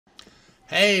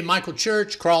Hey, Michael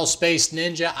Church, Crawl Space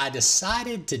Ninja. I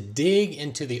decided to dig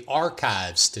into the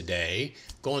archives today,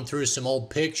 going through some old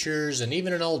pictures and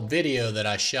even an old video that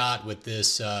I shot with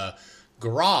this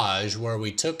garage where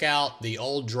we took out the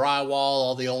old drywall,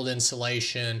 all the old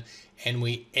insulation, and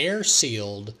we air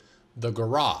sealed the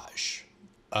garage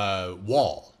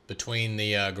wall between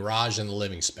the garage and the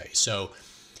living space. So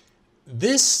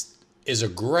this is a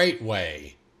great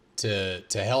way to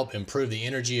help improve the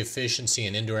energy efficiency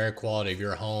and indoor air quality of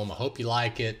your home. I hope you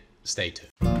like it. Stay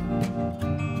tuned.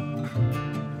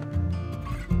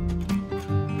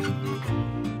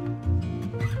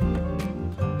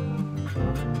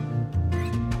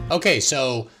 Okay,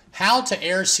 so how to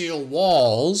air seal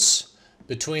walls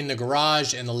between the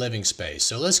garage and the living space.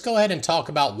 So let's go ahead and talk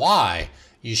about why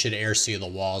you should air seal the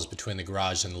walls between the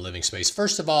garage and the living space.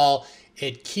 First of all,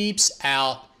 it keeps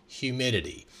out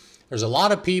humidity. There's a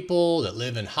lot of people that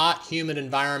live in hot, humid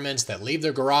environments that leave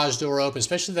their garage door open,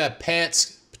 especially if they have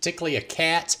pets, particularly a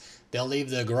cat. They'll leave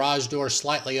the garage door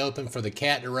slightly open for the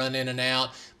cat to run in and out.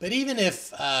 But even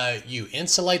if you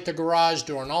insulate the garage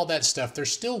door and all that stuff,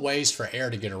 there's still ways for air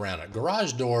to get around it.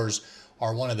 Garage doors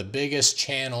are one of the biggest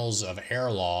channels of air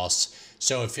loss.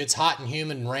 So if it's hot and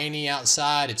humid and rainy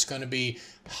outside, it's going to be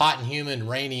hot and humid and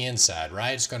rainy inside,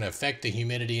 right? It's going to affect the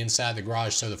humidity inside the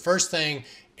garage. So the first thing,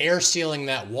 air sealing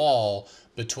that wall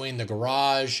between the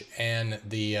garage and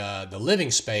the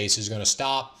living space is going to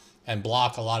stop and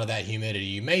block a lot of that humidity.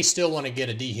 You may still want to get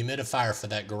a dehumidifier for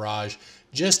that garage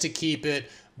just to keep it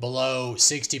below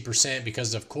 60%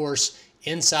 because, of course,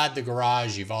 inside the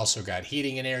garage, you've also got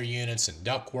heating and air units and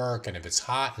ductwork, and if it's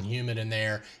hot and humid in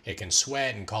there, it can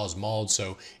sweat and cause mold.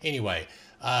 So anyway,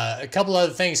 a couple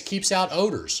other things, keeps out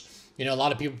odors. You know, a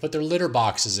lot of people put their litter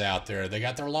boxes out there. They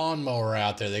got their lawnmower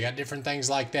out there. They got different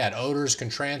things like that. Odors can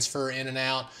transfer in and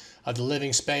out of the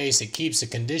living space. It keeps the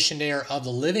conditioned air of the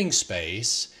living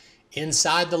space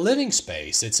inside the living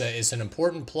space. It's an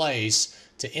important place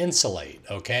to insulate,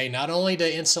 okay? Not only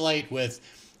to insulate with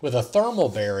a thermal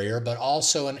barrier, but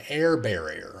also an air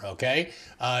barrier, okay?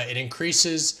 It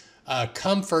increases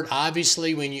comfort,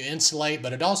 obviously, when you insulate,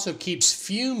 but it also keeps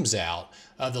fumes out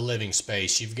of the living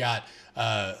space. You've got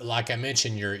like I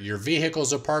mentioned, your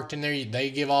vehicles are parked in there.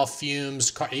 They give off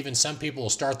fumes. Even some people will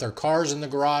start their cars in the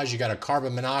garage. You got a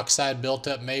carbon monoxide built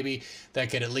up maybe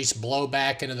that could at least blow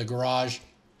back into the garage.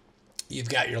 You've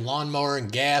got your lawnmower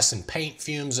and gas and paint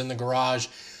fumes in the garage.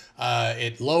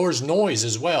 It lowers noise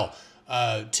as well.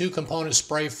 Two-component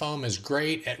spray foam is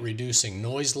great at reducing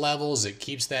noise levels. It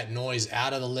keeps that noise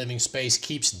out of the living space,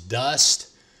 keeps dust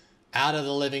out of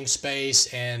the living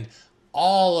space, and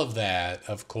all of that,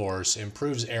 of course,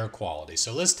 improves air quality.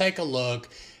 So let's take a look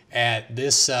at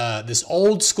this this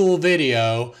old school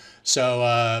video. So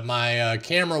my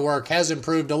camera work has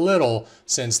improved a little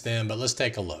since then, but let's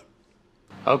take a look.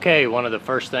 Okay, one of the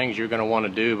first things you're going to want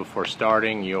to do before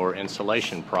starting your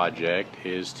insulation project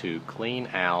is to clean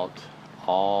out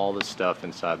all the stuff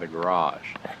inside the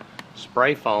garage.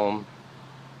 Spray foam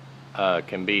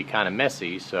can be kind of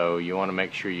messy, so you want to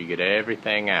make sure you get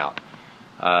everything out.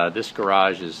 This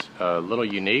garage is a little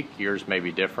unique. Yours may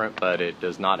be different, but it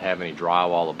does not have any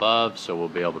drywall above, so we'll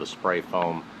be able to spray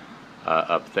foam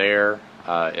up there.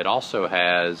 It also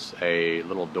has a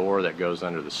little door that goes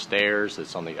under the stairs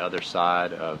that's on the other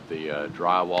side of the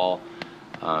drywall.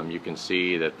 You can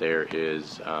see that there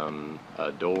is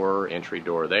a door, entry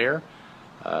door there.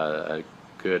 A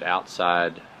good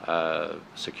outside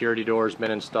security door has been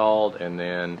installed, and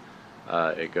then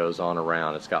it goes on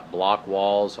around. It's got block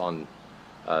walls on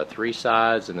three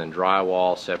sides and then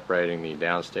drywall separating the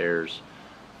downstairs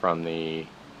from the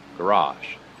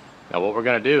garage. Now what we're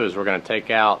going to do is we're going to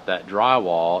take out that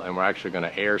drywall and we're actually going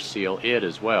to air seal it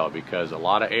as well, because a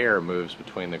lot of air moves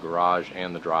between the garage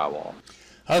and the drywall.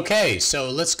 Okay, so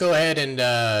let's go ahead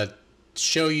and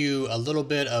show you a little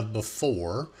bit of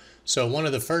before. So one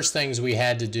of the first things we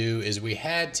had to do is we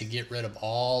had to get rid of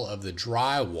all of the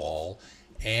drywall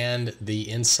and the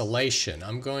insulation.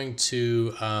 I'm going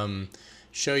to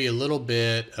show you a little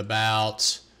bit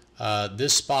about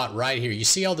this spot right here. You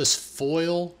see all this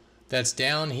foil that's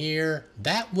down here?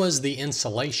 That was the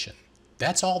insulation.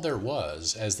 That's all there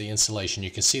was as the insulation.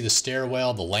 You can see the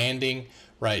stairwell, the landing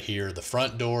right here. The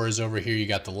front door is over here. You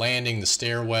got the landing, the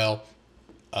stairwell.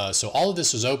 So all of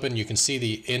this was open. You can see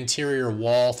the interior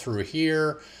wall through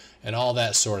here and all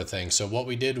that sort of thing. So what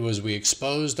we did was we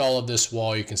exposed all of this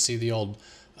wall. You can see the old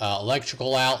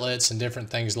electrical outlets and different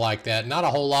things like that. Not a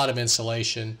whole lot of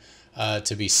insulation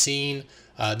to be seen.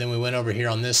 Then we went over here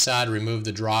on this side, removed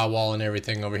the drywall and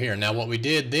everything over here. Now what we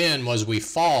did then was we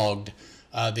fogged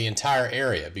the entire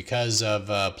area because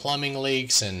of plumbing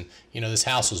leaks, and you know, this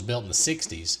house was built in the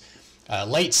 60s.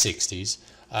 late 60s.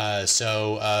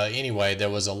 Anyway, there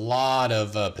was a lot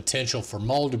of potential for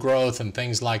mold growth and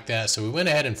things like that. So we went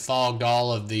ahead and fogged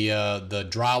all of the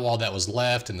drywall that was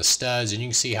left and the studs, and you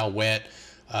can see how wet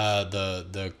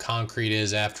the concrete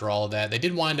is after all of that. They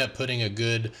did wind up putting a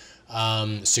good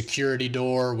security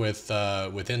door with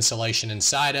insulation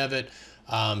inside of it.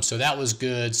 So that was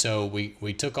good. So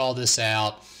we took all this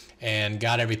out and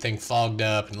got everything fogged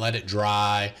up and let it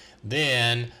dry.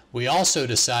 Then we also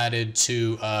decided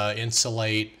to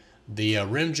insulate the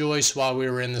rim joists while we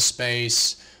were in the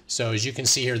space. So as you can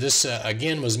see here, this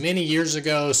again was many years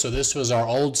ago. So this was our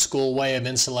old school way of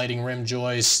insulating rim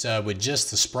joists with just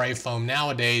the spray foam.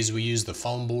 Nowadays we use the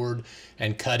foam board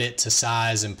and cut it to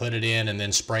size and put it in and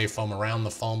then spray foam around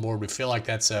the foam board. We feel like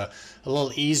that's a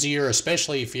little easier,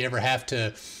 especially if you ever have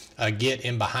to get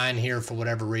in behind here for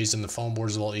whatever reason. The foam board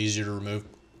is a little easier to remove.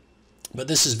 But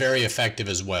this is very effective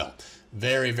as well.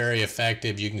 Very, very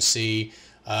effective. You can see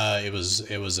it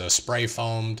was spray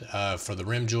foamed for the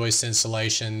rim joist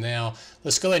insulation. Now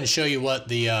let's go ahead and show you what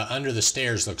the under the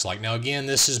stairs looks like. Now again,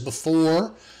 this is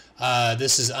before.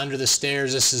 This is under the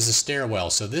stairs. This is the stairwell.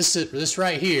 So this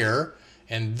right here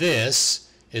and this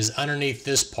is underneath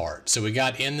this part. So we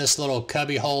got in this little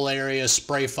cubby hole area,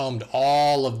 spray foamed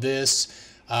all of this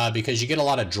because you get a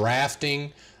lot of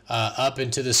drafting up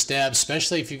into the steps,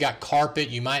 especially if you've got carpet.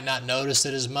 You might not notice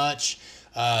it as much.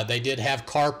 They did have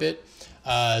carpet.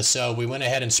 So we went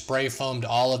ahead and spray foamed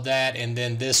all of that, and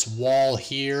then this wall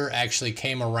here actually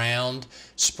came around,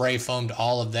 spray foamed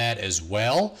all of that as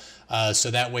well.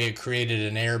 So that way it created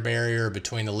an air barrier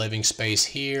between the living space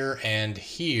here and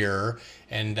here.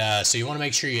 And so you want to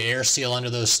make sure you air seal under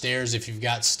those stairs if you've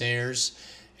got stairs.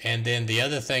 And then the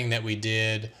other thing that we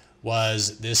did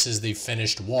was this is the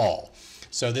finished wall.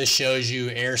 So this shows you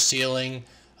air sealing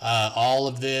all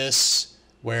of this,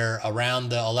 where around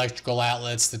the electrical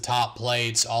outlets, the top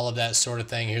plates, all of that sort of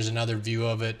thing. Here's another view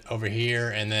of it over here.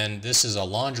 And then this is a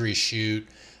laundry chute,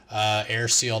 air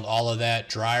sealed all of that,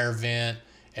 dryer vent,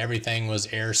 everything was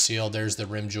air sealed. There's the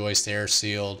rim joist air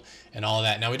sealed and all of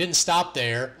that. Now we didn't stop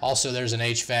there. Also there's an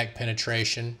HVAC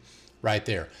penetration right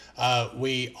there.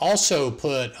 We also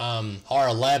put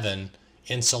R11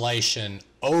 insulation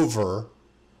over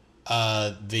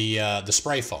the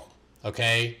spray foam,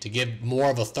 okay, to give more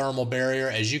of a thermal barrier.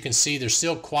 As you can see, there's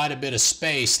still quite a bit of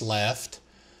space left,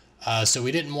 so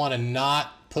we didn't want to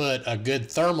not put a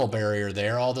good thermal barrier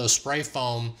there, although spray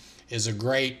foam is a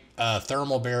great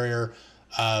thermal barrier,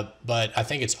 but I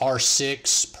think it's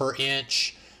R6 per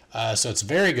inch, so it's a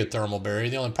very good thermal barrier.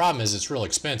 The only problem is it's real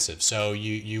expensive, so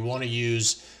you want to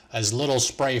use as little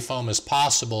spray foam as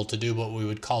possible to do what we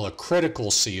would call a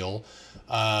critical seal,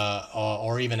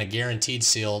 or even a guaranteed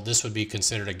seal. This would be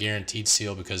considered a guaranteed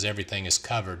seal because everything is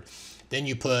covered. Then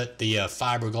you put the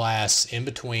fiberglass in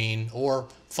between, or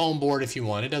foam board if you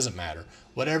want, it doesn't matter.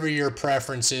 Whatever your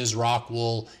preference is, rock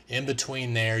wool in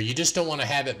between there. You just don't want to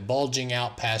have it bulging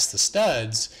out past the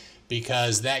studs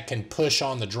because that can push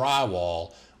on the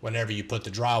drywall whenever you put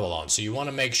the drywall on. So you want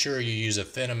to make sure you use a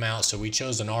thin amount. So we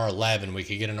chose an R11. We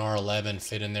could get an R11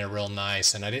 fit in there real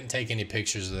nice, and I didn't take any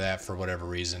pictures of that for whatever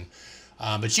reason.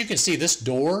 But you can see this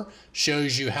door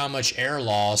shows you how much air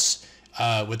loss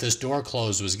with this door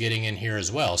closed was getting in here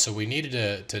as well. So we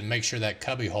needed to make sure that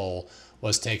cubby hole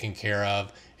was taken care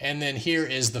of. And then here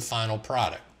is the final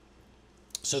product.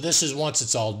 So this is once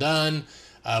it's all done.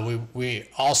 We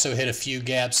also hit a few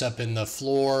gaps up in the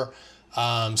floor.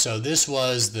 So this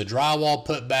was the drywall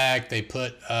put back. They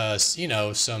put you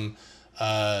know, some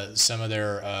of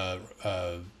their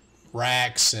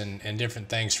racks and different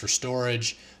things for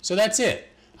storage. So that's it.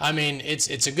 I mean,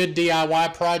 it's a good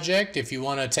DIY project. If you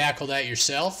want to tackle that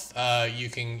yourself, you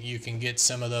can get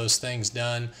some of those things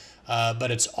done. But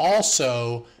it's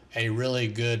also a really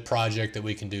good project that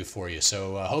we can do for you.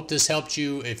 So I hope this helped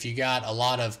you if you got a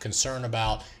lot of concern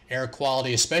about air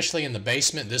quality, especially in the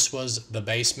basement. This was the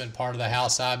basement part of the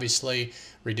house, obviously,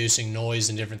 reducing noise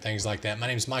and different things like that. My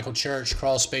name is Michael Church,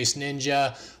 Crawl Space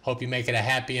Ninja. Hope you make it a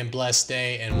happy and blessed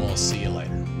day, and we'll see you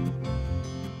later.